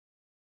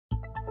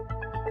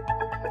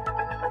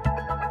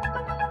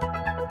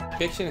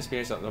patient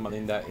experience at Loma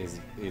Linda is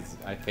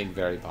I think,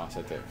 very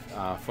positive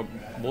for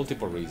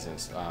multiple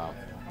reasons.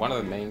 One of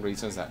the main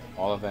reasons that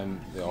all of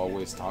them they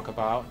always talk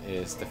about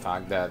is the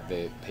fact that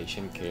the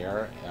patient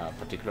care,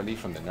 particularly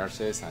from the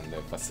nurses and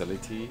the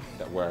facility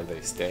where they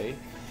stay,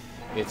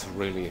 it's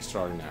really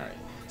extraordinary.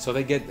 So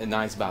they get a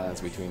nice balance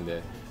between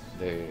the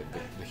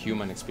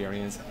human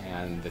experience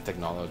and the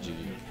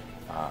technology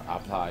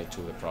applied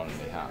to the problem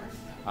they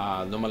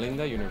have. Loma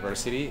Linda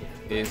University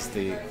is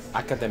the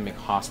academic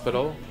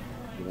hospital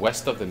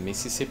west of the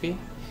Mississippi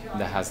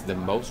that has the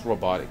most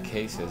robotic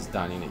cases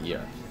done in a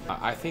year.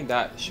 I think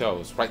that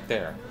shows right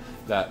there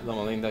that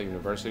Loma Linda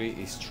University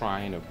is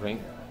trying to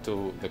bring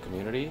to the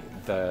community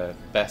the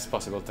best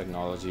possible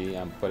technology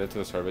and put it to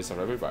the service of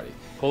everybody.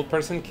 Whole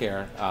person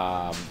care,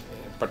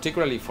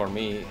 particularly for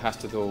me, has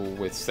to do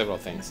with several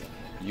things.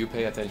 You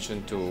pay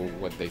attention to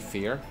what they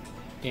fear,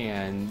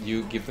 and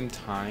you give them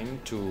time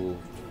to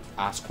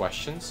ask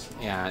questions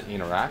and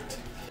interact.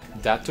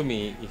 That to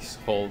me is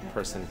whole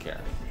person care.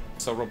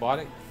 So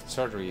robotic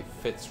surgery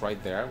fits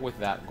right there with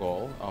that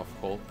goal of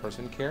whole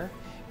person care,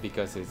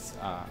 because it's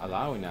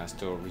allowing us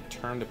to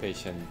return the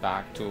patient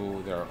back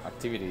to their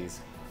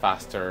activities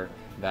faster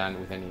than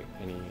with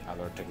any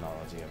other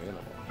technology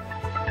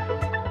available.